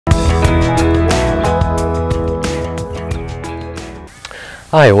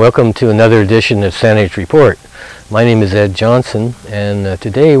Hi, welcome to another edition of Saanich Report. My name is Ed Johnson, and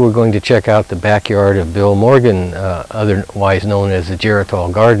today we're going to check out the backyard of Bill Morgan, otherwise known as the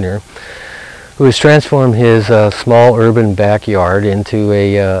Geritol Gardener, who has transformed his small urban backyard into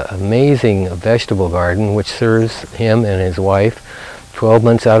a amazing vegetable garden which serves him and his wife 12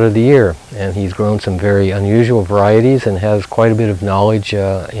 months out of the year. And he's grown some very unusual varieties and has quite a bit of knowledge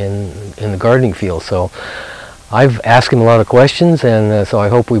in the gardening field. So I've asked him a lot of questions, and so I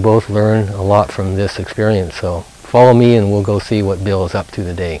hope we both learn a lot from this experience. So follow me and we'll go see what Bill is up to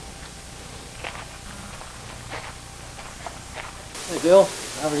today. Hey Bill,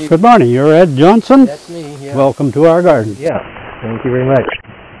 how are you? Good morning, you're Ed Johnson? That's me, yeah. Welcome to our garden. Yeah, thank you very much.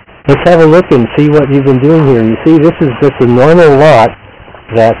 Let's have a look and see what you've been doing here. You see, this is just a normal lot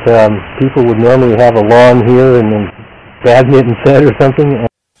that people would normally have a lawn here and a badminton set or something.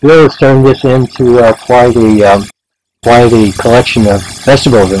 Bill has turned this into quite a collection of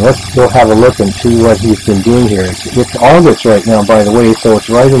vegetables, and let's go have a look and see what he's been doing here. It's August right now, by the way, so it's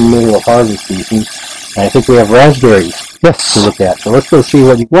right in the middle of harvest season, and I think we have raspberries to look at. So let's go see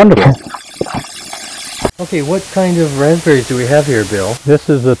what you... Wonderful. Okay, what kind of raspberries do we have here, Bill? This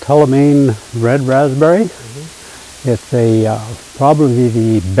is a Tulamane red raspberry. It's probably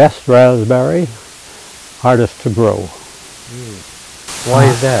the best raspberry, hardest to grow. Why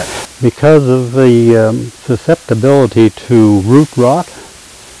is that? Because of the susceptibility to root rot.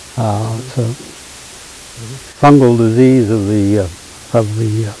 It's a fungal disease of the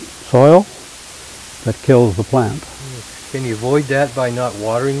soil that kills the plant. Can you avoid that by not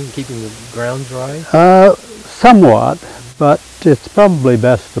watering, keeping the ground dry? Somewhat, but it's probably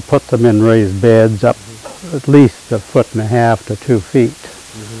best to put them in raised beds up at least 1.5 to 2 feet.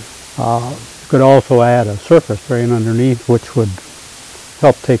 You could also add a surface drain underneath, which would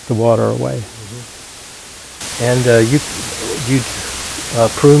help take the water away. And you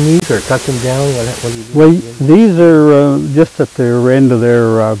prune these or cut them down? What do you do? Well, these are just at the end of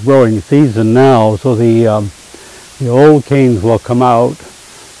their growing season now, so the old canes will come out,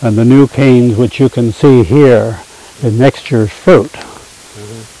 and the new canes, which you can see here, is next year's fruit.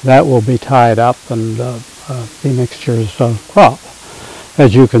 That will be tied up and be next year's crop.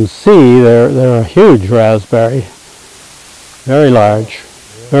 As you can see, they're a huge raspberry, very large,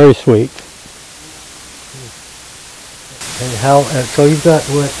 very sweet. And how? So you've got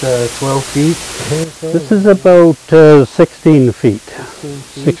what, 12 feet? This is about 16 feet.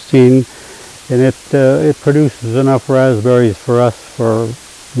 16, and it produces enough raspberries for us for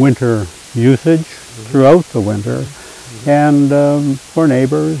winter usage throughout the winter, and for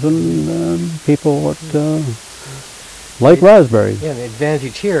neighbors and people that like raspberries. Yeah, the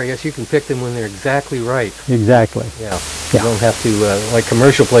advantage here, I guess you can pick them when they're exactly ripe. Exactly. Yeah. You don't have to, like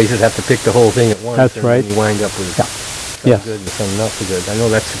commercial places have to pick the whole thing at once. That's right. And you wind up with some good and some not so good. I know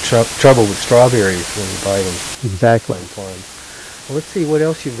that's the trouble with strawberries when you buy them. Exactly. Well, let's see what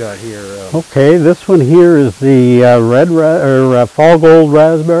else you've got here. Okay, this one here is the fall gold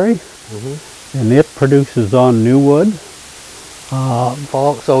raspberry, and it produces on new wood.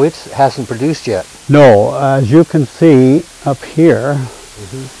 So it hasn't produced yet? No, as you can see up here,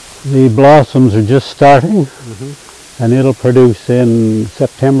 the blossoms are just starting, and it'll produce in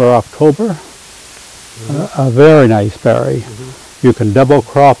September, October. A very nice berry. You can double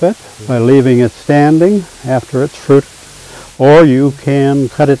crop it by leaving it standing after it's fruited, or you can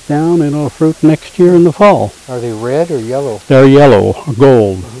cut it down and it'll fruit next year in the fall. Are they red or yellow? They're yellow,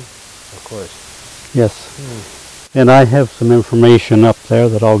 gold. Of course. Yes. And I have some information up there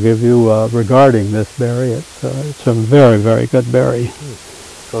that I'll give you regarding this berry. It's a very, very good berry.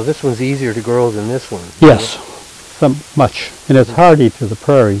 So this one's easier to grow than this one? Yes, much. And it's hardy to the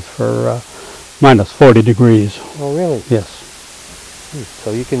prairies for minus 40 degrees. Oh, really? Yes.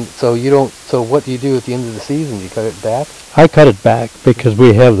 So what do you do at the end of the season? Do you cut it back? I cut it back because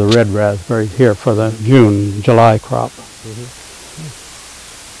we have the red raspberries here for the June, July crop.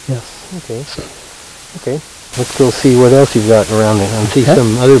 Yes. Okay. Let's go see what else you've got around there and see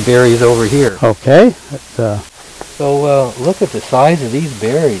some other berries over here. Okay. So look at the size of these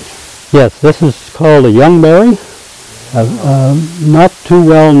berries. Yes, this is called a young berry. Not too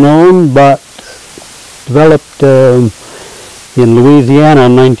well known, but developed in Louisiana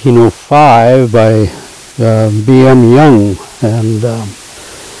in 1905 by B.M. Young, and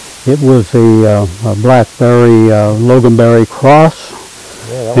it was a blackberry loganberry cross,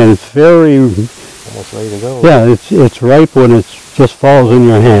 and it's very almost ready to go. Yeah, it's ripe when it just falls in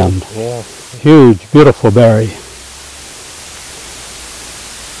your hand. Yeah. Huge, beautiful berry.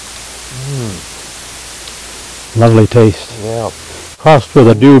 Lovely taste. Yeah. Crossed with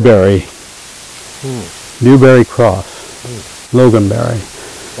a dewberry. Dewberry cross. Loganberry.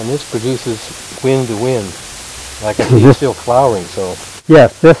 And this produces wind to wind. Like I see it's still flowering, so.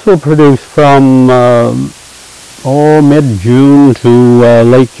 Yes, this will produce from mid-June to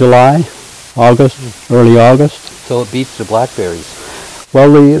late July, August, early August. So it beats the blackberries.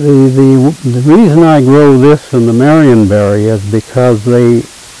 Well, the reason I grow this and the Marionberry is because they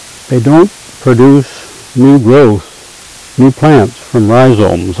don't produce new growth, new plants from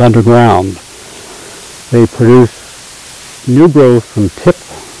rhizomes underground. They produce new growth from tip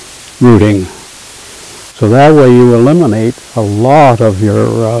rooting. So that way you eliminate a lot of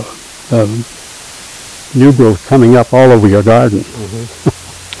your new growth coming up all over your garden.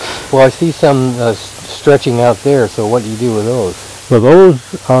 Mm-hmm. Well, I see some stretching out there, so what do you do with those? So those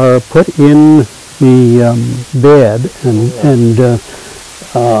are put in the bed and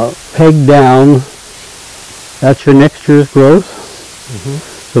pegged down. That's your next year's growth. Mm-hmm.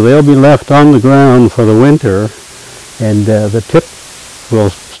 So they'll be left on the ground for the winter, and the tip will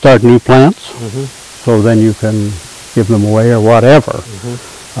start new plants. Mm-hmm. So then you can give them away or whatever.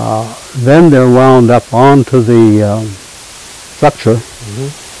 Mm-hmm. Then they're wound up onto the structure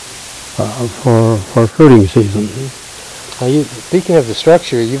for fruiting season. Mm-hmm. Now speaking of the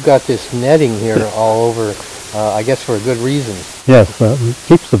structure, you've got this netting here all over, I guess for a good reason. Yes, it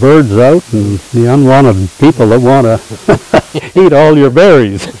keeps the birds out and the unwanted people that want to eat all your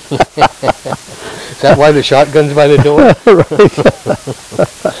berries. Is that why the shotgun's by the door? Right.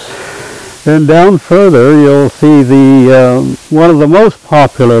 And down further, you'll see the one of the most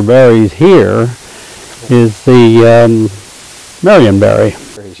popular berries here is the Marionberry.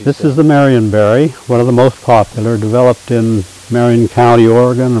 This is the Marionberry, one of the most popular, developed in Marion County,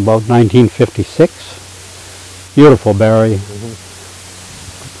 Oregon, about 1956. Beautiful berry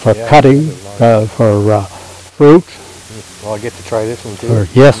for cutting, for fruit. Well, I get to try this one too.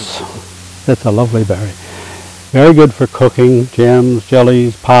 Yes, it's a lovely berry. Very good for cooking, jams,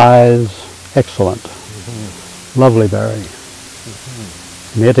 jellies, pies. Excellent. Lovely berry.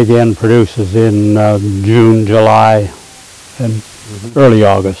 And it again produces in June, July, and early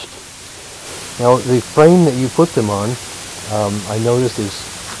August. Now the frame that you put them on, I noticed is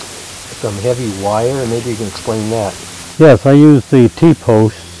some heavy wire, and maybe you can explain that. Yes, I use the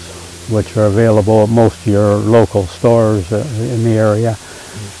T-posts, which are available at most of your local stores in the area.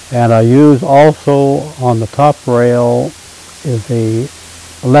 And I use also on the top rail is a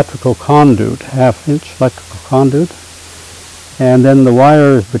electrical conduit, half-inch electrical conduit. And then the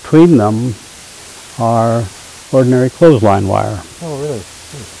wires between them are ordinary clothesline wire. Oh, really?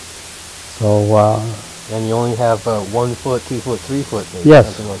 So. And you only have 1 foot, 2 foot, 3 foot, maybe, yes,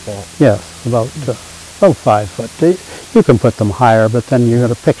 something like that. Yes, about 5 foot. You can put them higher, but then you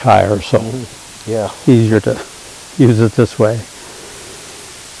got to pick higher, so yeah, easier to use it this way.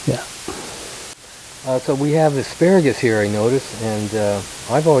 Yeah. So we have asparagus here, I notice, and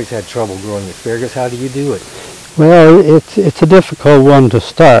I've always had trouble growing asparagus. How do you do it? Well, it's a difficult one to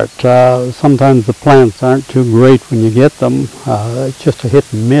start. Sometimes the plants aren't too great when you get them. It's just a hit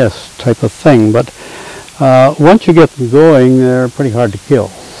and miss type of thing. But once you get them going, they're pretty hard to kill.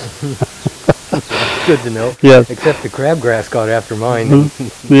 That's good to know. Yes. Except the crabgrass got after mine.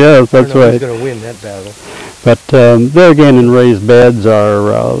 Yes, that's I don't know right. who's going to win that battle. But there again, in raised beds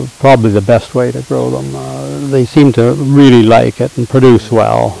are probably the best way to grow them. They seem to really like it and produce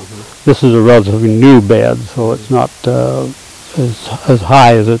well. This is a relatively new bed, so it's not as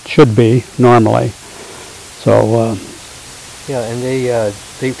high as it should be normally. So yeah, and they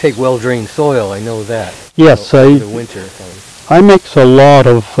take well-drained soil. I know that. Yes, so the winter time. I mix a lot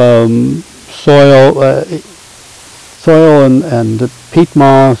of soil and peat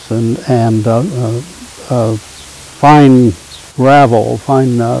moss and fine gravel,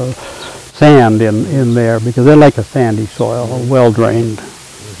 fine sand in there because they like a sandy soil, well drained.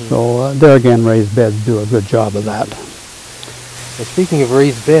 So there again, raised beds do a good job of that. Well, speaking of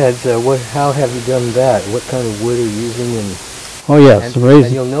raised beds, how have you done that? What kind of wood are you using? Oh yes,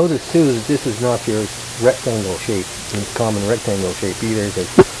 and you'll notice too that this is not your rectangle shape, common rectangle shape either.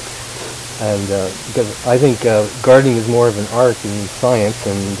 And because I think gardening is more of an art than science,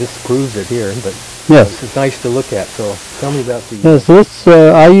 and this proves it here. But yes, it's nice to look at. So tell me about the. Yes, this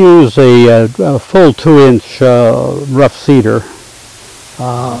I use a full 2-inch rough cedar.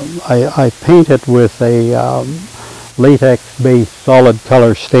 I paint it with a latex-based solid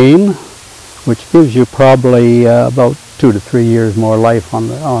color stain, which gives you probably about 2 to 3 years more life on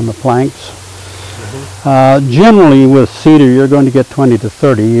the planks. Generally with cedar you're going to get 20 to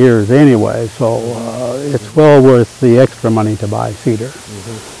 30 years anyway, so it's well worth the extra money to buy cedar.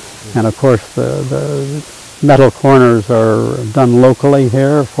 And of course the metal corners are done locally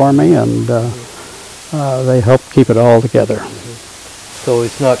here for me, and they help keep it all together. So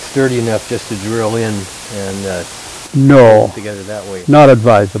it's not sturdy enough just to drill in and No, put it together that way. not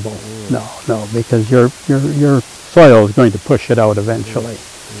advisable. No, because your soil is going to push it out eventually.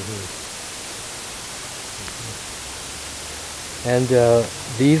 And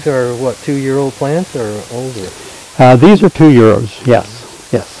these are what, 2-year-old plants or older? These are 2 euros. Yes,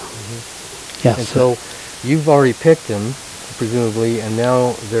 yes, yes. And so you've already picked them, presumably, and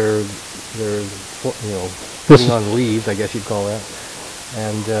now they're putting on leaves, I guess you'd call that.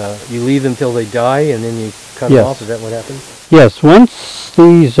 And you leave them till they die, and then you cut them off. Is that what happens? Yes. Once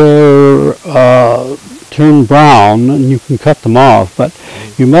these are turn brown, and you can cut them off, but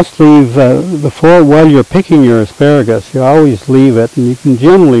you must leave while you're picking your asparagus. You always leave it, and you can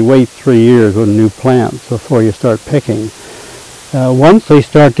generally wait 3 years with new plants before you start picking. Once they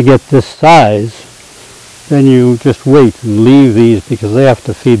start to get this size, then you just wait and leave these because they have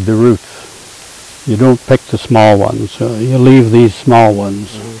to feed the roots. You don't pick the small ones. You leave these small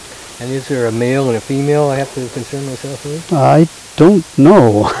ones. And is there a male and a female I have to concern myself with? I don't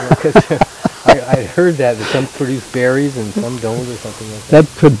know. Because I heard that some produce berries and some don't, or something like that.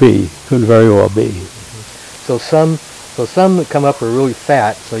 That could very well be. So some that come up are really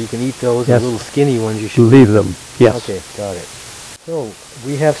fat, so you can eat those. Yes. And little skinny ones you should leave them. Yes. Okay, got it. So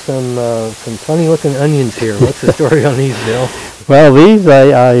we have some funny-looking onions here. What's the story on these, Bill? Well, these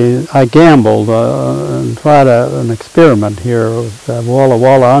I gambled and tried an experiment here with Walla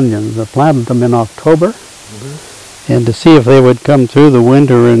Walla onions. I planted them in October, and to see if they would come through the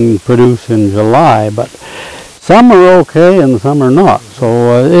winter and produce in July. But some are okay and some are not,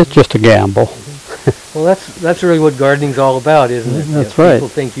 so it's just a gamble. Well, that's really what gardening's all about, isn't it? That's right. People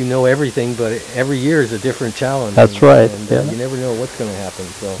think you know everything, but every year is a different challenge. That's right. And you never know what's going to happen.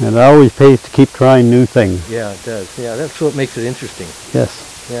 So. And it always pays to keep trying new things. Yeah, it does. Yeah, that's what makes it interesting. Yes.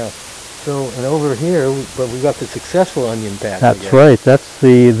 Yeah. So, and over here, we've got the successful onion patch. That's right. That's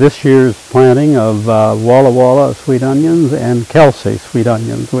this year's planting of Walla Walla sweet onions and Kelsey sweet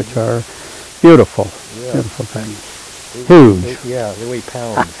onions, which are beautiful, beautiful things. Huge. They weigh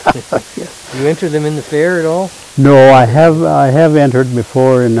pounds. You enter them in the fair at all? No, I have entered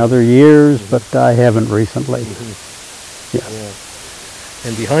before in other years, but I haven't recently. Yes. Yeah.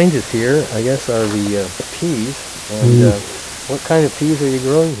 And behind us here, I guess, are the peas. And what kind of peas are you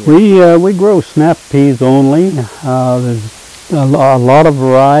growing here? We grow snap peas only. There's a lot of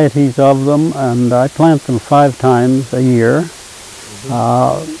varieties of them, and I plant them 5 times a year.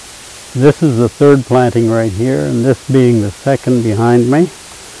 This is the 3rd planting right here, and this being the 2nd behind me.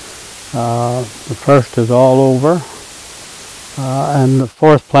 The 1st is all over, and the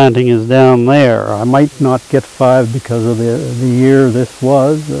 4th planting is down there. I might not get 5 because of the year this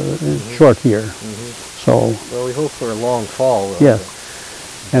was, a short year. So. Well, we hope for a long fall. Yes.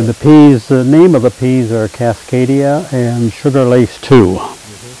 And the peas, the name of the peas are Cascadia and Sugar Lace 2.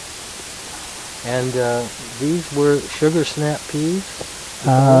 And these were sugar snap peas?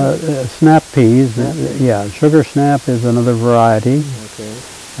 Snap peas, yeah. Sugar snap is another variety. Okay.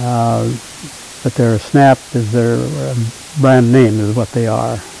 But their snap is their brand name, is what they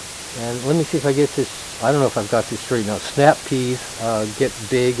are. And let me see if I get this. I don't know if I've got this straight now. Snap peas get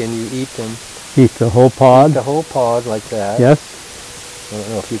big and you eat them. Eat the whole pod? Eat the whole pod like that. Yes. I don't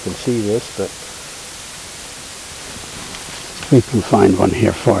know if you can see this, but we can find one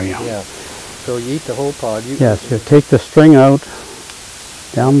here for you. Yeah. So you eat the whole pod. Yes, you take the string out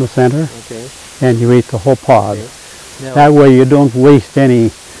down the center, and you eat the whole pod. Okay. Now, that way you don't waste any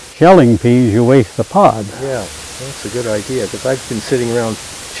shelling peas, you waste the pod. Yeah, that's a good idea, because I've been sitting around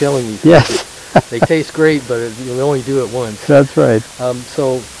shelling these. Yes. They taste great, but you'll only do it once. That's right.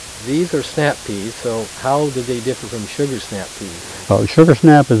 So these are snap peas, so how do they differ from sugar snap peas? Well, sugar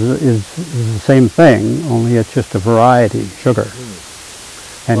snap is the same thing, only it's just a variety, sugar.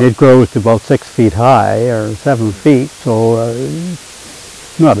 And it grows to about 6 feet high, or 7 feet, so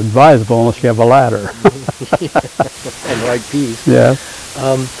it's not advisable unless you have a ladder. And like peas. Yeah.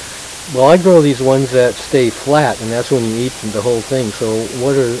 Well, I grow these ones that stay flat, and that's when you eat the whole thing. So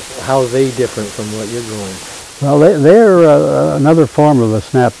how are they different from what you're growing? Well, they're another form of a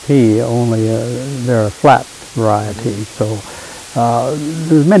snap pea, only they're a flat variety. So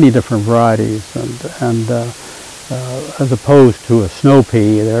there's many different varieties, and as opposed to a snow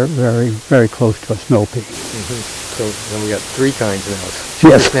pea, they're very, very close to a snow pea. So then we got 3 kinds now.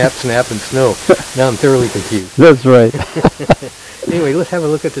 Sugar, snap, snap, and snow. Now I'm thoroughly confused. That's right. Anyway, let's have a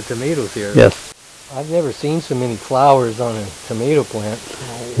look at the tomatoes here. Yes. I've never seen so many flowers on a tomato plant.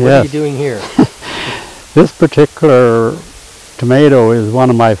 What are you doing here? This particular tomato is one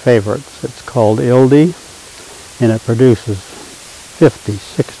of my favorites. It's called Ildi, and it produces 50,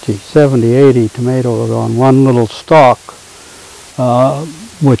 60, 70, 80 tomatoes on one little stalk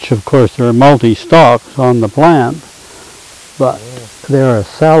which of course are multi-stalks on the plant, but they're a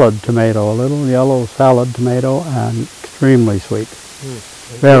salad tomato, a little yellow salad tomato, and extremely sweet.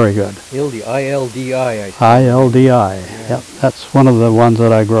 Very good. ILDI, I see. ILDI. Yep, that's one of the ones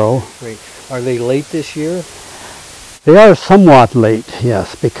that I grow. Great. Are they late this year? They are somewhat late,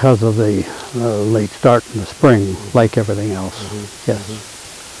 yes, because of the late start in the spring, like everything else. Yes.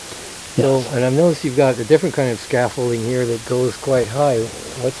 So, and I've noticed you've got a different kind of scaffolding here that goes quite high.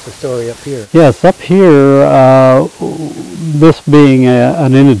 What's the story up here? Yes, up here, this being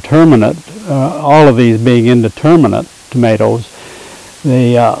an indeterminate, all of these being indeterminate tomatoes,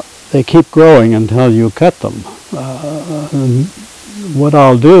 they keep growing until you cut them. What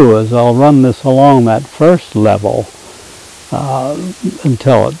I'll do is I'll run this along that first level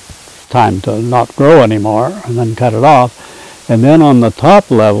until it's time to not grow anymore, and then cut it off. And then on the top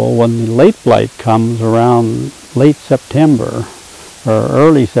level, when the late blight comes around late September or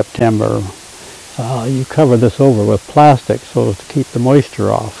early September, you cover this over with plastic so as to keep the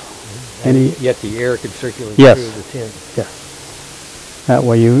moisture off. Yet the air can circulate Yes. through the tin. Yes. That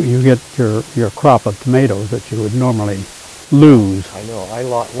way you get your crop of tomatoes that you would normally lose. I know.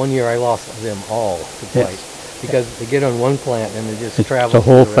 One year I lost them all to blight because they get on one plant and they just travel. The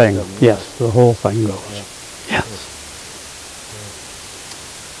whole through thing. rest of them. Yes, the whole thing goes. Yes.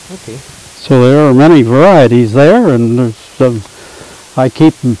 Okay. So there are many varieties there, and there's I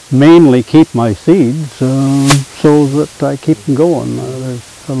mainly keep my seeds so that I keep them going.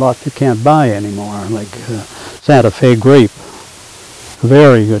 There's a lot you can't buy anymore, like Santa Fe grape.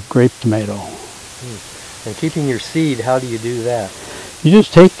 Very good grape tomato. And keeping your seed, how do you do that? You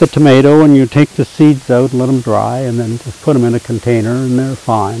just take the tomato and you take the seeds out and let them dry, and then just put them in a container, and they're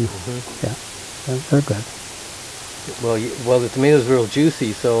fine. Yeah, they're good. Well, the tomato's real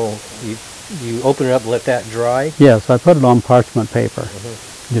juicy, so you open it up and let that dry? Yes, I put it on parchment paper.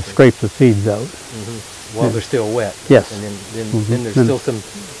 Just scrape the seeds out. While they're still wet. Yes. And then there's still some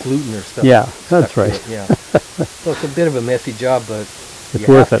gluten or stuff. Yeah, that's right. Yeah. So it's a bit of a messy job, but it's you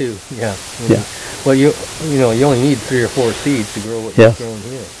worth have it. to. Yeah. Yeah. Well, you only need 3 or 4 seeds to grow what you're growing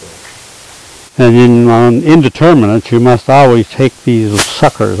here. So. And in indeterminates, you must always take these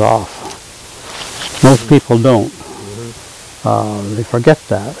suckers off. Most people don't. They forget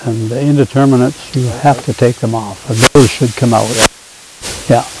that, and the indeterminates, you have to take them off, and those should come out.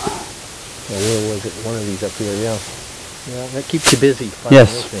 Yeah. Where was it? One of these up here, yeah. Yeah, that keeps you busy.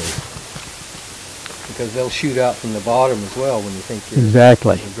 Yes. Those things. Because they'll shoot out from the bottom as well when you think you're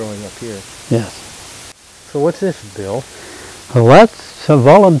growing up here. Yes. So what's this, Bill? Well, that's a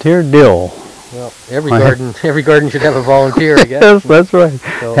volunteer dill. Well, every garden should have a volunteer, I guess. Yes, that's right.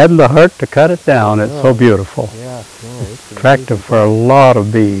 So, hadn't the heart to cut it down. It's so beautiful. Yeah, it's attractive for a lot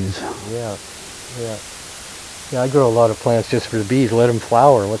of bees. Yeah, yeah. Yeah, I grow a lot of plants just for the bees. Let them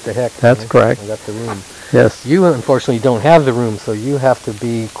flower. What the heck? That's correct. I got the room. Yes. You unfortunately don't have the room, so you have to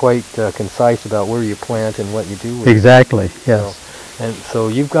be quite concise about where you plant and what you do with Exactly. it. Yes. So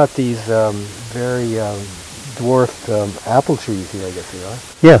you've got these very dwarfed apple trees here, I guess they are.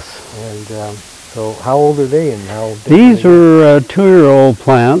 Yes. And so how old are they and how big These are 2-year-old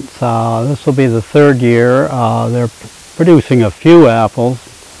plants. This will be the 3rd year. They're producing a few apples,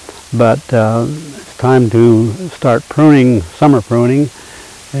 but it's time to start pruning, summer pruning,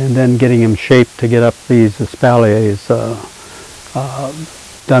 and then getting them shaped to get up these espaliers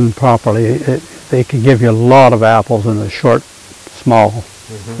done properly. They can give you a lot of apples in a short, small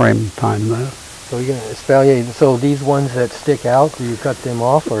frame of time there. So you're going to espalier. So these ones that stick out, do you cut them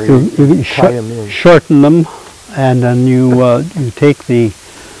off or you tie them in? Shorten them, and then you take the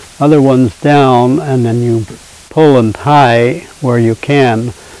other ones down, and then you pull and tie where you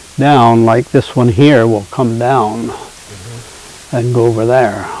can down, like this one here will come down and go over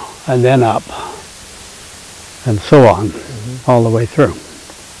there, and then up, and so on, all the way through.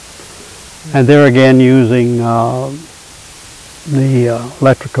 And there again using the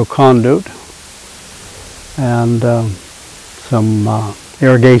electrical conduit and some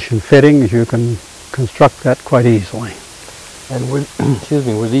irrigation fittings. You can construct that quite easily. And were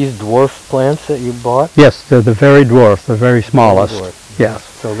these dwarf plants that you bought? Yes, they're the very dwarf, the very smallest. Very dwarf. Yes.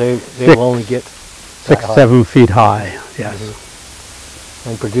 So they'll only get 6-7 feet high. Yes.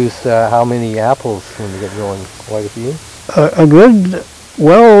 And produce how many apples when they get going? Quite a few? A good,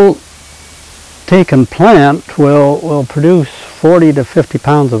 well-taken plant will produce 40 to 50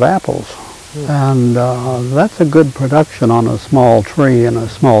 pounds of apples. And that's a good production on a small tree in a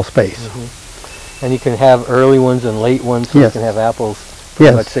small space. And you can have early ones and late ones, so you can have apples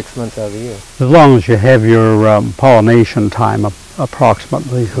pretty much 6 months out of the year. As long as you have your pollination time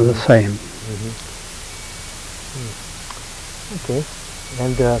approximately the same. Okay.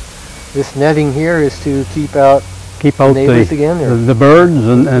 And this netting here is to keep out the neighbors again, or? the birds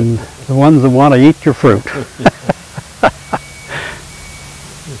and the ones that want to eat your fruit.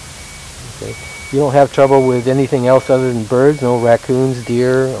 Okay. You don't have trouble with anything else other than birds? No raccoons,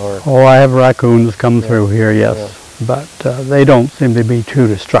 deer, or? Oh, I have raccoons come through here, yes. Yeah. But they don't seem to be too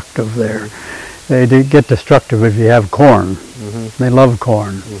destructive there. They do get destructive if you have corn. They love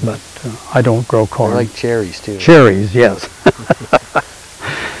corn, but I don't grow corn. I like cherries too. Cherries, yes.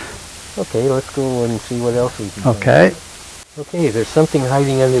 Okay, let's go and see what else we can find. Okay. Okay, there's something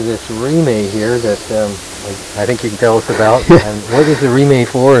hiding under this remay here that I think you can tell us about. And what is the remay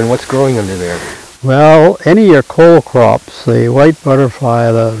for, and what's growing under there? Well, any of your cole crops, the white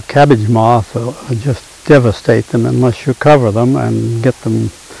butterfly, the cabbage moth will just devastate them unless you cover them and get them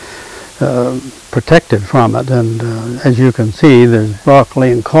protected from it. And as you can see, there's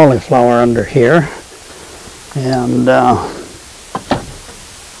broccoli and cauliflower under here, and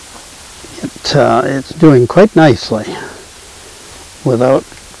it's doing quite nicely without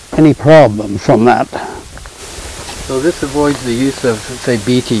any problem from that. So this avoids the use of, say,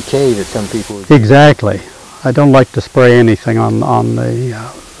 BTK that some people would. Exactly. I don't like to spray anything on the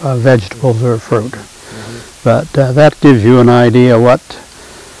vegetables or fruit, but that gives you an idea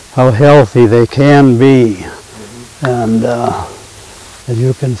how healthy they can be. And as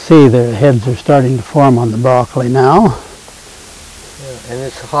you can see, their heads are starting to form on the broccoli now. And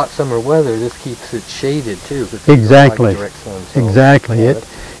it's hot summer weather. This keeps it shaded too. Exactly. Like direct sun, so exactly.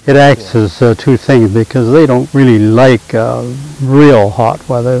 It acts as two things, because they don't really like real hot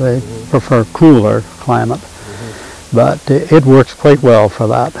weather. They prefer cooler climate. But it works quite well for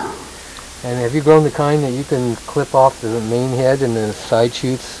that. And have you grown the kind that you can clip off the main head and the side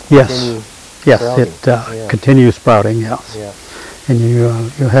shoots? Yes. Yes, it continues sprouting. Yes. Yeah. And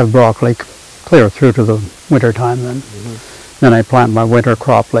you have broccoli clear through to the winter time then. Then I plant my winter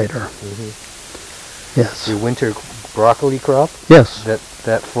crop later. Yes. Your winter broccoli crop? Yes.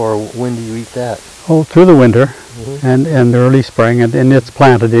 That for when do you eat that? Oh, through the winter and early spring, and it's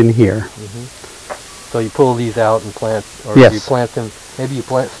planted in here. So you pull these out and plant, or yes. You plant them, maybe you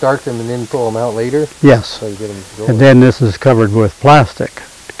start them and then pull them out later? Yes. So you get them going. And then this is covered with plastic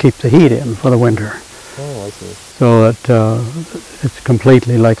to keep the heat in for the winter. Oh, I see. So that it's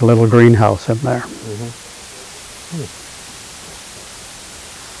completely like a little greenhouse in there.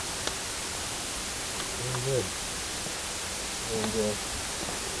 And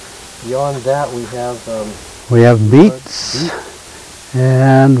beyond that, we have beets,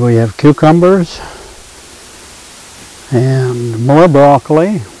 and we have cucumbers, and more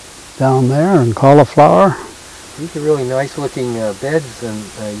broccoli down there, and cauliflower. These are really nice looking beds,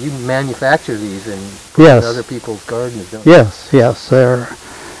 and you manufacture these and put in other people's gardens, don't you? Yes,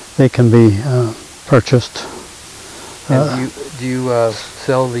 they can be purchased. And do you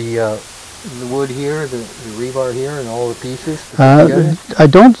sell the wood here, the rebar here, and all the pieces? I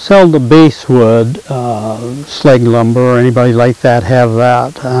don't sell the base wood, slag lumber or anybody like that have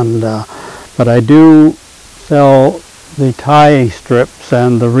that, and but I do sell the tie strips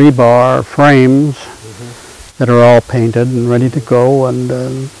and the rebar frames that are all painted and ready to go, and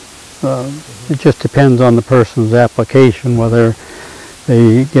it just depends on the person's application whether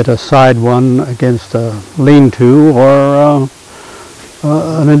they get a side one against a lean-to or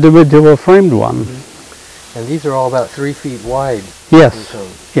an individual framed one. And these are all about 3 feet wide? Yes,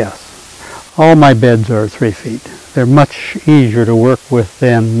 yes. All my beds are 3 feet. They're much easier to work with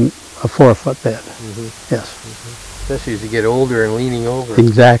than a 4-foot bed. Yes. Especially as you get older and leaning over.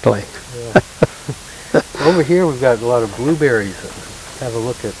 Exactly. Yeah. Over here we've got a lot of blueberries. Have a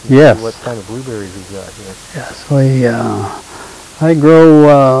look at what kind of blueberries we've got here. Yes, I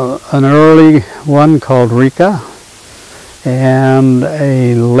grow an early one called Rika, and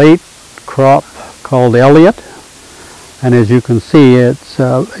a late crop called Elliot, and as you can see, it's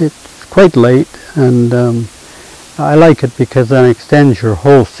quite late, and I like it because then it extends your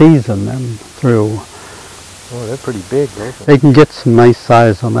whole season and through. Oh, they're pretty big, aren't they? They can get some nice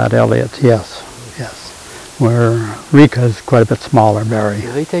size on that Elliot, yes. Where Rika is quite a bit smaller berry.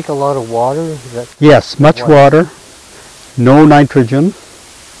 Do they take a lot of water? Yes, much water, no nitrogen,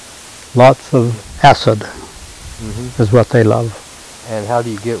 lots of acid. Is what they love. And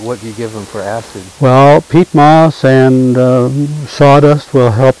what do you give them for acid? Well, peat moss and sawdust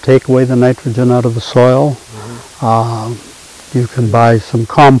will help take away the nitrogen out of the soil. You can buy some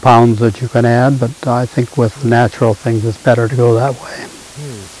compounds that you can add, but I think with natural things it's better to go that way.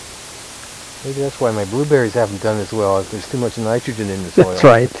 Maybe that's why my blueberries haven't done as well. There's too much nitrogen in the soil. That's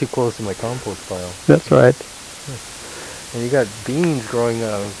right. Too close to my compost pile. That's right. And you got beans growing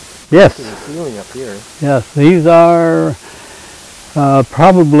yes. to the ceiling up here. Yes, these are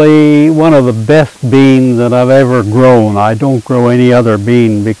Probably one of the best beans that I've ever grown. I don't grow any other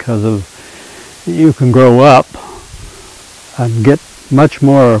bean because of you can grow up and get much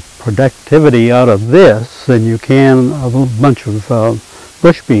more productivity out of this than you can a bunch of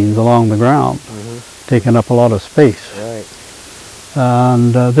bush beans along the ground, taking up a lot of space. Right.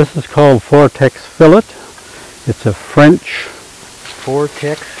 And this is called Vortex Fillet. It's a French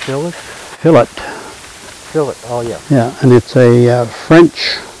Vortex fillet? fillet. Fillet, oh yeah. Yeah, and it's a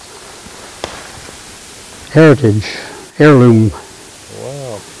French heritage heirloom.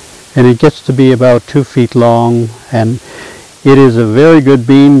 Wow. And it gets to be about 2 feet long, and it is a very good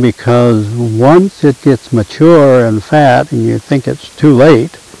bean because once it gets mature and fat and you think it's too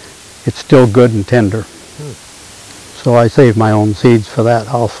late, it's still good and tender. So I save my own seeds for that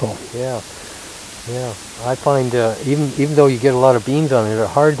also. Yeah, yeah. I find even though you get a lot of beans on it, they're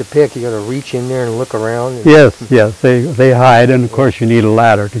hard to pick. You got to reach in there and look around. And Yes, they hide, and of course you need a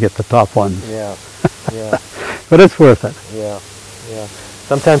ladder to get the top ones. Yeah, yeah. But it's worth it. Yeah, yeah.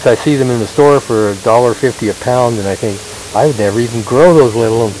 Sometimes I see them in the store for $1.50 a pound, and I think I would never even grow those, let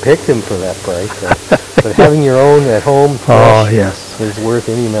alone pick them for that price. But having your own at home fresh is worth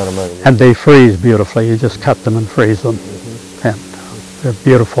any amount of money. And they freeze beautifully. You just cut them and freeze them, and they're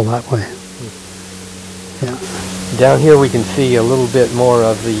beautiful that way. Yeah. Down here we can see a little bit more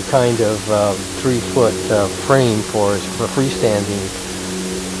of the kind of 3-foot frame for freestanding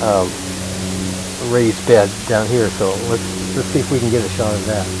raised bed down here. So let's see if we can get a shot of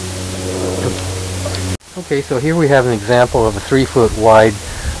that. Okay, so here we have an example of a 3-foot wide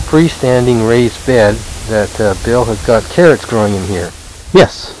freestanding raised bed that Bill has got carrots growing in here.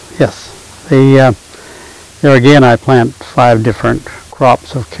 Yes, yes. There again I plant 5 different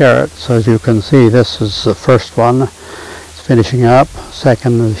crops of carrots. As you can see, this is the first one. It's finishing up.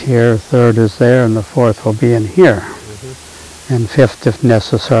 Second is here, third is there, and the fourth will be in here. And fifth if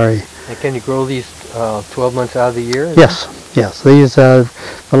necessary. And can you grow these 12 months out of the year? Yes, yes. These, the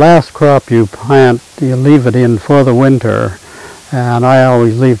last crop you plant, you leave it in for the winter, and I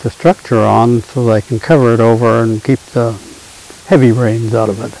always leave the structure on so that I can cover it over and keep the heavy rains out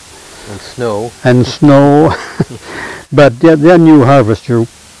of it. And snow. And snow. But then you harvest your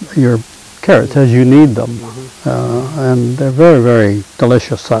carrots as you need them, and they're very, very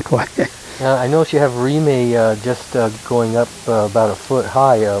delicious that way. I notice you have rime just going up about a foot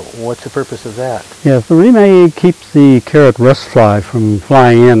high. What's the purpose of that? Yes, the rime keeps the carrot rust fly from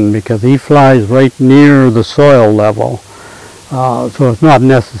flying in because he flies right near the soil level. So it's not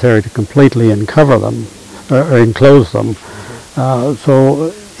necessary to completely uncover them or enclose them.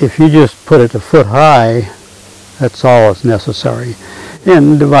 So if you just put it a foot high, that's all that's necessary,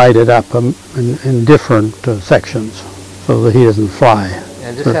 and divide it up in different sections so that he doesn't fly.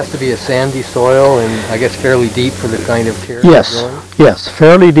 And this has to be a sandy soil and I guess fairly deep for the kind of carrot growing? Yes,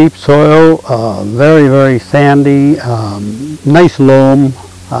 fairly deep soil, very, very sandy, nice loam.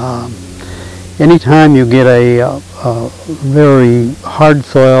 Anytime you get a very hard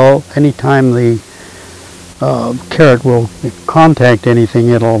soil, anytime the carrot will contact anything,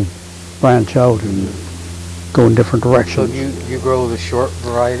 it'll branch out and go in different directions. So you grow the short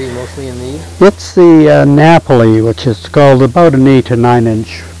variety mostly in these? It's the Napoli, which is called about an 8 to 9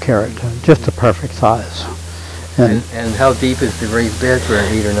 inch carrot, just the perfect size. And how deep is the raised bed for an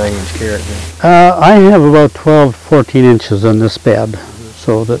 8 or 9 inch carrot then? I have about 12, 14 inches in this bed,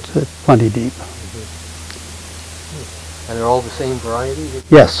 so that's plenty deep. And they're all the same variety?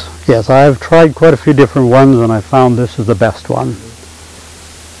 Yes, yes. I've tried quite a few different ones, and I found this is the best one.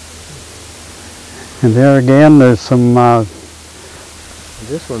 And there again, there's some...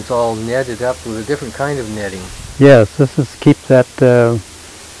 this one's all netted up with a different kind of netting. Yes, this is keep that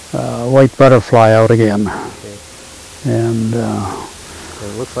white butterfly out again. Okay. And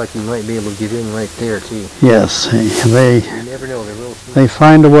it looks like you might be able to get in right there too. yes, You never know, they're real sneaky. they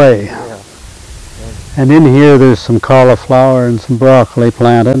find a way. Yeah. And in here there's some cauliflower and some broccoli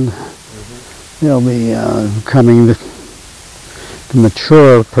planted. They'll be coming to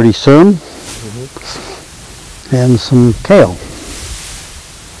mature pretty soon. And some kale.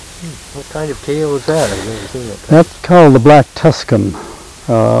 What kind of kale is that? I've never seen that. That's called the black Tuscan,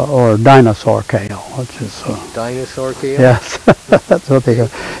 or dinosaur kale, which is... Dinosaur kale? yes, that's what they got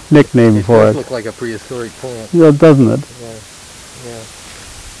nickname for It does it. look like a prehistoric plant. Yeah, doesn't it? Yeah. Yeah.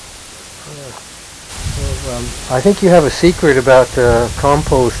 Well, I think you have a secret about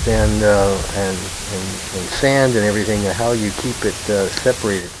compost and sand and everything, and how you keep it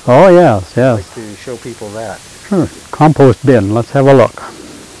separated. Oh yes, I'd yes. like to show people that. Sure. Compost bin. Let's have a look.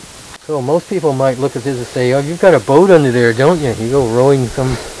 So most people might look at this and say, oh, you've got a boat under there, don't you? You go rowing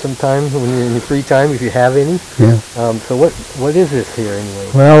sometime when you're in your free time, if you have any. Yeah. So what is this here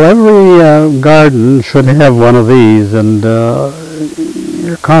anyway? Well, every garden should have one of these, and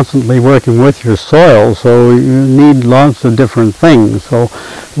you're constantly working with your soil, so you need lots of different things. So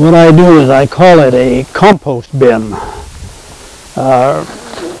what I do is I call it a compost bin,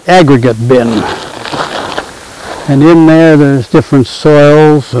 aggregate bin. And in there's different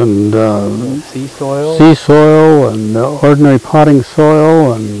soils and sea soil, and ordinary potting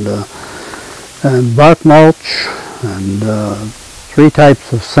soil and bark mulch and 3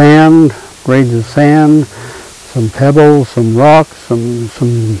 types of sand, grades of sand, some pebbles, some rocks, some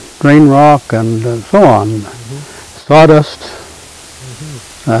drain rock, and so on. Sawdust,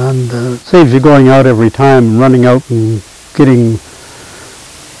 and it saves you going out every time and running out and getting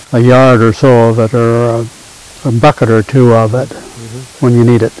a yard or so of it, or a bucket or 2 of it when you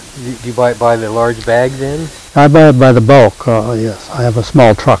need it. Do you buy it by the large bag then? I buy it by the bulk, yes. I have a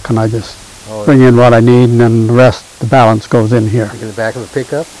small truck and I just bring in what I need, and then the rest, the balance, goes in here. In the back of a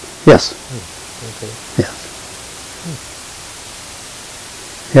pickup? Yes. Okay. Yes.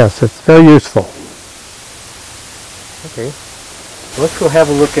 Yes, it's very useful. Okay. Well, let's go have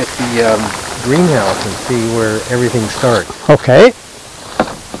a look at the greenhouse and see where everything starts. Okay.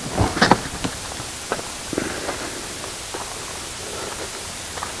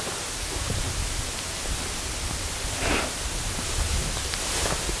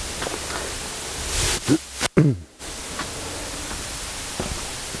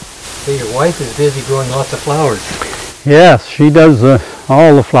 So your wife is busy growing lots of flowers. Yes, she does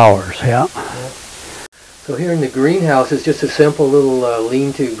all the flowers, yeah. So here in the greenhouse, it's just a simple little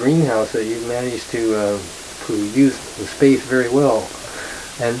lean-to greenhouse that you've managed to use the space very well.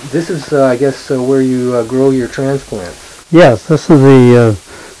 And this is, I guess, where you grow your transplants. Yes, this is the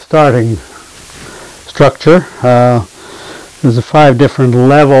starting structure. There's 5 different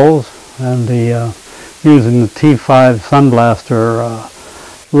levels, and using the T5 Sunblaster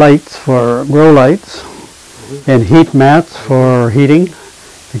lights for grow lights, and heat mats for heating,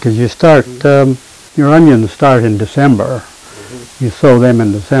 because you start, your onions start in December. You sow them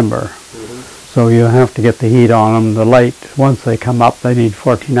in December. So you have to get the heat on them. The light, once they come up, they need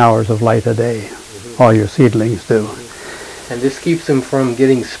 14 hours of light a day. All your seedlings do. And this keeps them from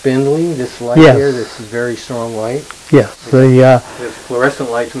getting spindly, this light here, this is very strong light? Yes. This fluorescent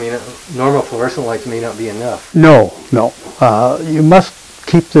lights normal fluorescent lights may not be enough. No. You must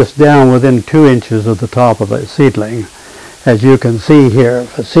keep this down within 2 inches of the top of a seedling. As you can see here,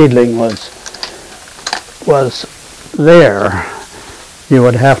 if a seedling was there, you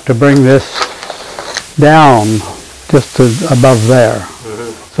would have to bring this down just above there.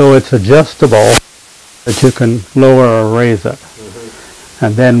 So it's adjustable, that you can lower or raise it.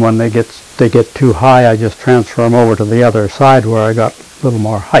 And then when they get too high, I just transfer them over to the other side where I got a little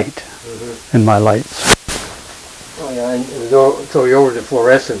more height in my lights. Oh yeah, and so you're over to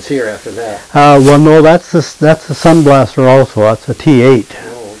fluorescence here after that. Well, no, that's a Sunblaster also. That's a T8.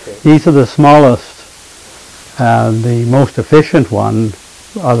 Oh, okay. These are the smallest and the most efficient one,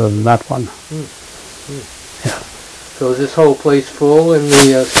 other than that one. Yeah. So is this whole place full in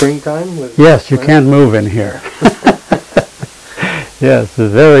the springtime? Yes, you can't move in here. Yes,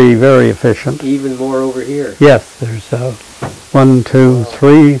 it's very, very efficient. Even more over here. Yes, there's 1, 2,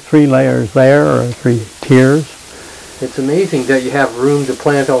 3 layers there, or 3 tiers. It's amazing that you have room to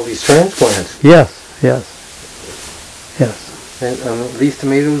plant all these transplants. Yes. And these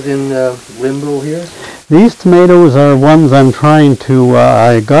tomatoes in limbo here? These tomatoes are ones I'm trying to,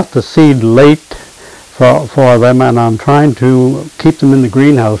 I got the seed late for them, and I'm trying to keep them in the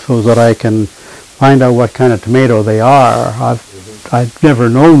greenhouse so that I can find out what kind of tomato they are. I've never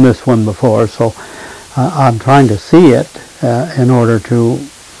known this one before, so I'm trying to see it in order to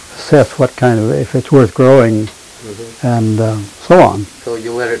assess what kind of, if it's worth growing, and so on. So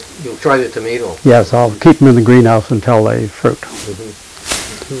you'll try the tomato? Yes, I'll keep them in the greenhouse until they fruit.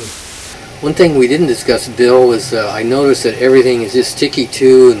 One thing we didn't discuss, Bill, was I noticed that everything is just sticky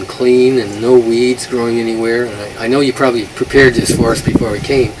to and clean and no weeds growing anywhere. And I know you probably prepared this for us before we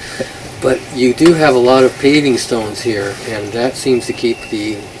came, but you do have a lot of paving stones here, and that seems to keep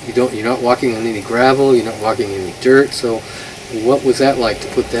you're not walking on any gravel, you're not walking in any dirt. So what was that like to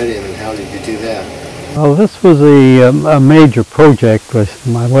put that in, and how did you do that? Well, this was a major project.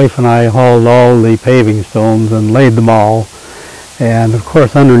 My wife and I hauled all the paving stones and laid them all. And of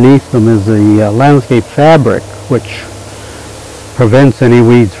course underneath them is the landscape fabric, which prevents any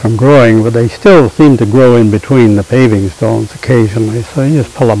weeds from growing, but they still seem to grow in between the paving stones occasionally, so you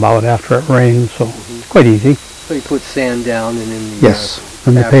just pull them out after it rains, so it's quite easy. So you put sand down and then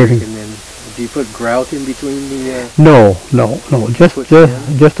the paving. And then Do you put grout in between the? No.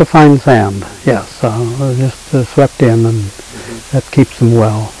 Just a fine sand. Yes, just swept in, and that keeps them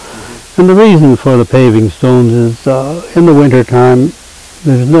well. And the reason for the paving stones is in the winter time,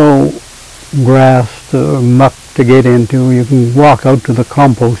 there's no grass or muck to get into. You can walk out to the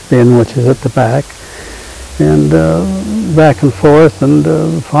compost bin, which is at the back, and back and forth,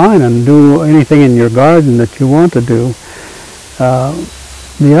 and fine, and do anything in your garden that you want to do.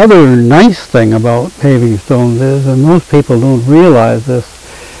 The other nice thing about paving stones is, and most people don't realize this,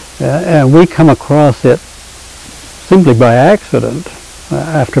 and we come across it simply by accident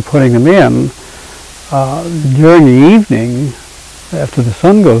after putting them in, during the evening, after the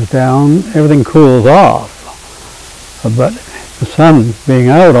sun goes down, everything cools off. But the sun being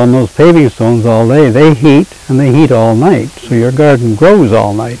out on those paving stones all day, they heat, and they heat all night. So your garden grows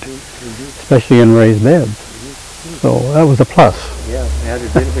all night, especially in raised beds. So that was a plus. Yeah,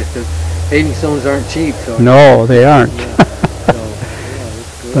 added benefit. The paving stones aren't cheap. So no, they aren't. Yeah. So,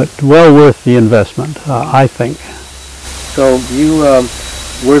 that's good. But well worth the investment, I think. So you,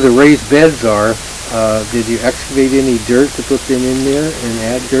 where the raised beds are, did you excavate any dirt to put them in there and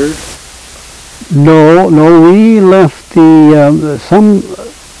add dirt? No, we left the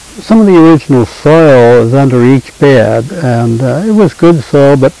some of the original soil is under each bed, and it was good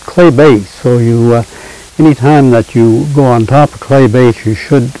soil, but clay base. So you, any time that you go on top of clay base, you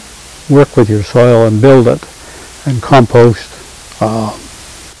should work with your soil and build it, and compost,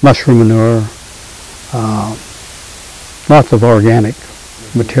 mushroom manure, lots of organic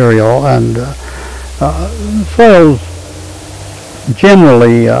material, and soils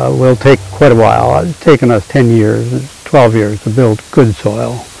generally will take quite a while. It's taken us 10 years, 12 years to build good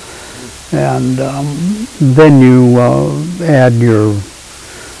soil. And then you add your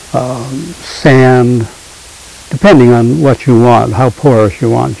sand, depending on what you want, how porous you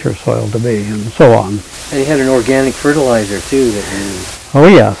want your soil to be, and so on. And you had an organic fertilizer too that you used. Oh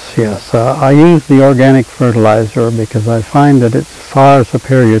yes. I use the organic fertilizer because I find that it's far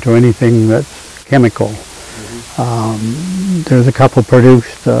superior to anything that's chemical. There's a couple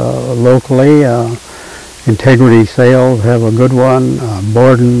produced locally. Integrity Sales have a good one.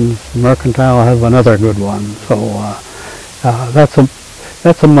 Borden's Mercantile has another good one. So that's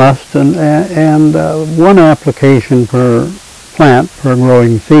a must. And one application per plant per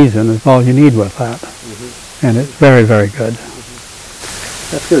growing season is all you need with that. And it's very, very good.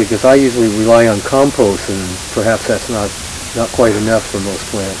 That's good, because I usually rely on compost, and perhaps that's not quite enough for most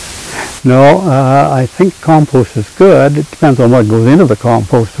plants. No, I think compost is good. It depends on what goes into the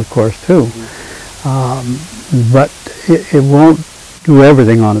compost, of course, too. But it won't do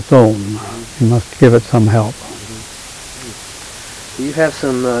everything on its own. You must give it some help. Do you have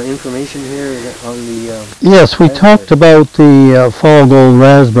some information here on the... Yes, we talked about the fall gold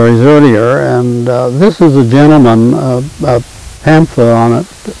raspberries earlier, and this is a gentleman, a pamphlet on it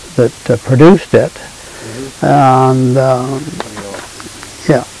that produced it. And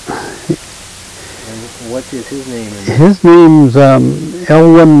yeah. What is his name? His name's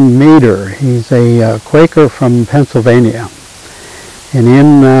Elwin Maeder. He's a Quaker from Pennsylvania. And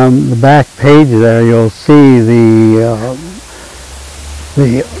in the back page there, you'll see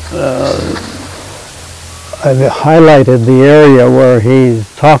I've highlighted the area where he's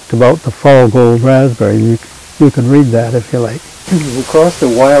talked about the fall gold raspberry. You could read that if you like. He crossed a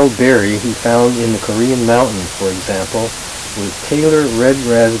wild berry he found in the Korean mountains, for example, with Taylor red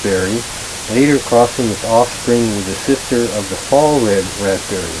raspberry, later crossing its offspring with the sister of the fall red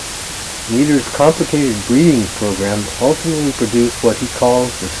raspberry. Maeder's complicated breeding program ultimately produced what he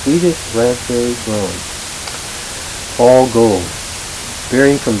calls the sweetest raspberry grown. Fall gold.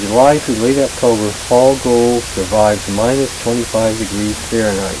 Bearing from July through late October, fall gold survives -25 degrees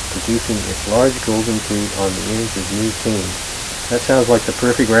Fahrenheit, producing its large golden fruit on the ends of new canes. That sounds like the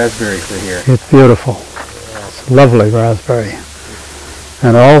perfect raspberry for here. It's beautiful. It's a lovely raspberry.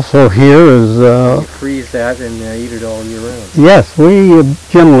 And also here is... you freeze that and eat it all year round. Yes, we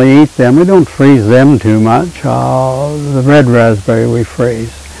generally eat them. We don't freeze them too much. The red raspberry we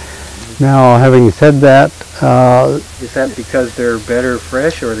freeze. Now, having said that... is that because they're better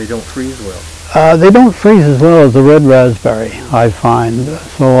fresh, or they don't freeze well? They don't freeze as well as the red raspberry, I find.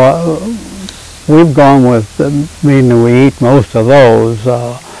 So we've gone with, meaning we eat most of those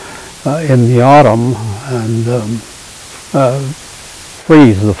in the autumn, and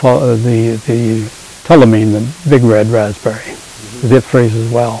freeze the telemine, the big red raspberry, because it freezes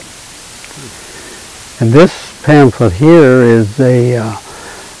well. And this pamphlet here is a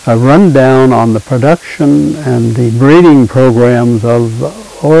rundown on the production and the breeding programs of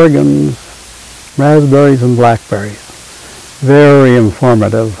Oregon's raspberries and blackberries. Very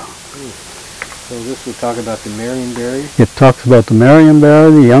informative. this will talk about the Marionberry. It talks about the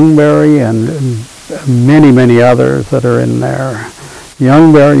Marionberry, the Youngberry, and many, many others that are in there. The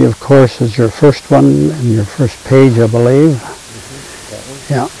Youngberry, of course, is your first one in your first page, I believe. That one?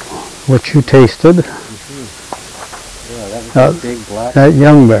 Yeah, which you tasted. Yeah, that was a big black. That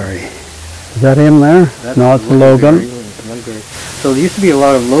Youngberry. Is that in there? That's no, it's a Logan. Youngberry. So there used to be a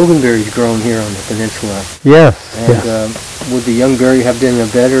lot of Loganberries grown here on the peninsula. Yes. And yes. Would the Youngberry have been a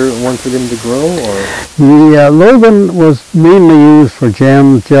better one for them to grow, or? The Logan was mainly used for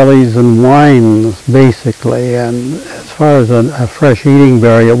jams, jellies, and wines, basically. And as far as a fresh eating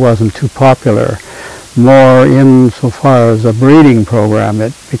berry, it wasn't too popular. More insofar as a breeding program,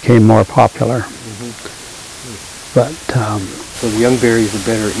 it became more popular. But so the Youngberry is a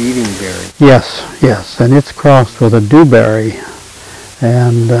better eating berry. yes, yes, and it's crossed with a dewberry,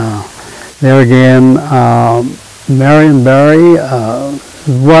 and there again, Marionberry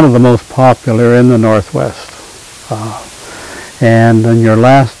is one of the most popular in the Northwest. And on your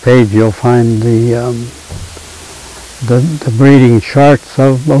last page, you'll find the breeding charts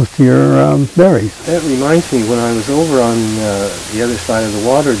of most of your berries. That reminds me, when I was over on the other side of the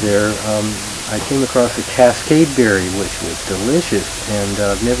water there, I came across a cascade berry, which was delicious, and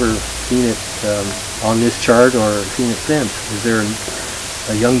I've never seen it on this chart or seen it since. Is there a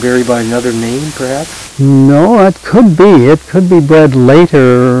Youngberry by another name, perhaps? No, it could be. It could be bred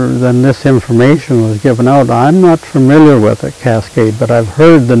later than this information was given out. I'm not familiar with a cascade, but I've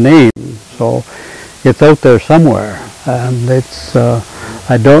heard the name, so it's out there somewhere, and it's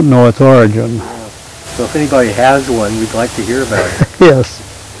I don't know its origin. Yeah. So if anybody has one, we'd like to hear about it. Yes,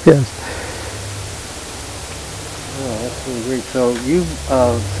 yes. Oh, that's really great. So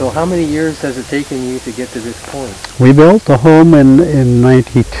so how many years has it taken you to get to this point? We built the home in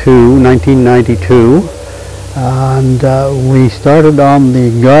 1992, and we started on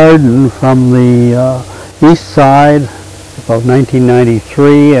the garden from the east side about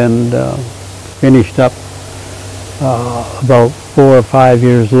 1993, and finished up about 4 or 5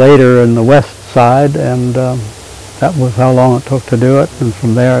 years later in the west side, and that was how long it took to do it, and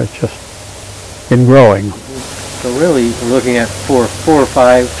from there it's just been growing. So really, we're looking at 4 or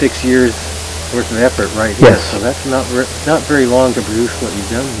 5, 6 years worth of effort right here. Yes. So that's not very long to produce what you've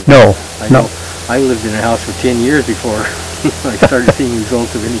done here. No, no. I lived in a house for 10 years before I started seeing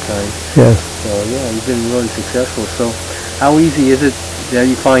results of any kind. Yes. So yeah, you've been really successful. So how easy is it that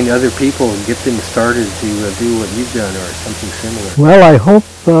you find other people and get them started to do what you've done or something similar? Well, I hope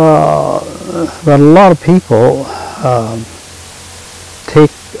that a lot of people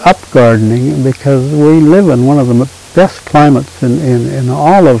take up gardening, because we live in one of the best climates in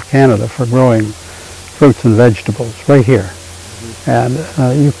all of Canada for growing fruits and vegetables, right here. And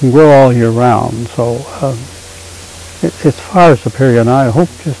you can grow all year round. So as far as superior, and I hope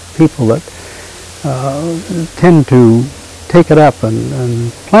just people that tend to take it up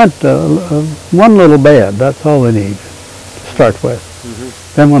and plant one little bed. That's all they need to start with.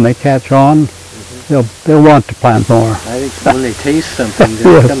 Then when they catch on, they'll want to plant more. I think when they taste something that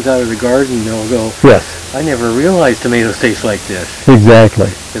Yes. comes out of the garden, they'll go, Yes, I never realized tomatoes taste like this. exactly.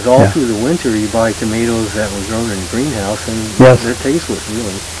 Because all Yeah. through the winter you buy tomatoes that were grown in a greenhouse, and Yes. they're tasteless,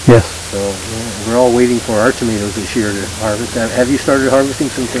 really. Yes. So we're all waiting for our tomatoes this year to harvest. Have you started harvesting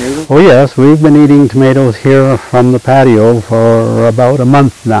some tomatoes? Oh yes, we've been eating tomatoes here from the patio for about a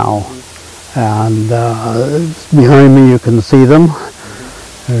month now. And behind me you can see them.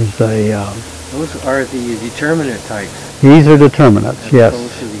 There's a... Those are the determinate types. these are determinates, As yes.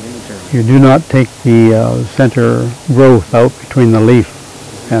 opposed to the indeterminate. You do not take the center growth out between the leaf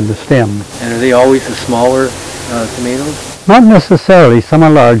and the stem. And are they always the smaller tomatoes? Not necessarily. Some are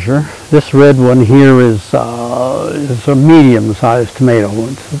larger. This red one here is a medium-sized tomato.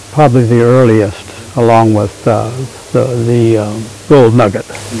 It's probably the earliest, along with the gold nugget.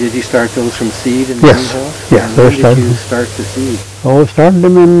 Did you start those from seed in the Yes. greenhouse? Yes, And they're when did you started. start the seed? Oh, we started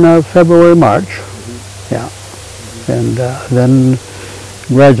them in February, March. Yeah. And then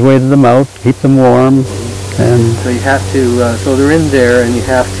graduated them out, keep them warm, and So you have to, so they're in there, and you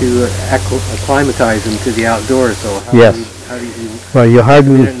have to acclimatize them to the outdoors. So how Yes. how do you well, you do it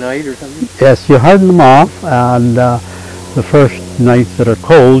harden. at night or something? Yes, you harden them off, and the first nights that are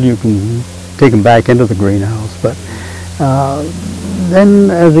cold, you can take them back into the greenhouse. But then,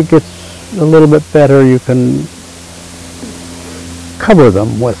 as it gets a little bit better, you can cover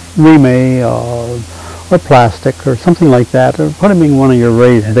them with rime or plastic or something like that, or put them in one of your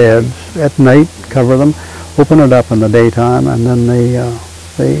raised beds at night. Cover them, open it up in the daytime, and then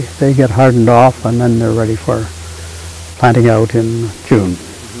they get hardened off, and then they're ready for planting out in June.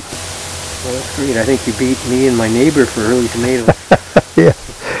 Well, that's great. I think you beat me and my neighbor for early tomatoes. Yes,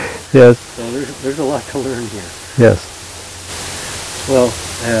 yes. So there's a lot to learn here. Yes. Well,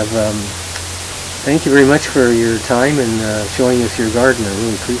 thank you very much for your time and showing us your garden. I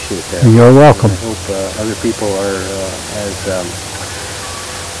really appreciate that. You're welcome. And I hope other people are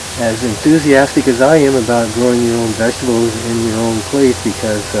as enthusiastic as I am about growing your own vegetables in your own place,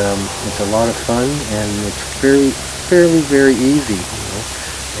 because it's a lot of fun and it's fairly very easy. You know?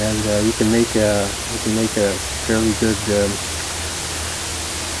 And you can make a fairly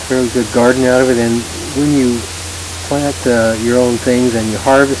good garden out of it. And when you plant your own things and you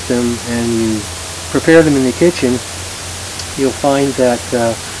harvest them and you prepare them in the kitchen, you'll find that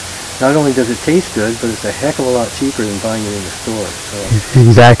not only does it taste good, but it's a heck of a lot cheaper than buying it in the store. So,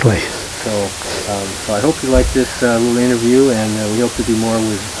 exactly. So I hope you like this little interview, and we hope to do more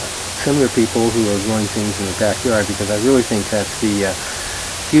with similar people who are growing things in the backyard, because I really think that's the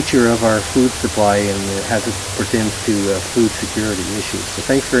future of our food supply, and as it pertains to food security issues. So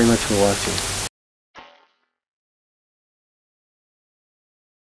thanks very much for watching.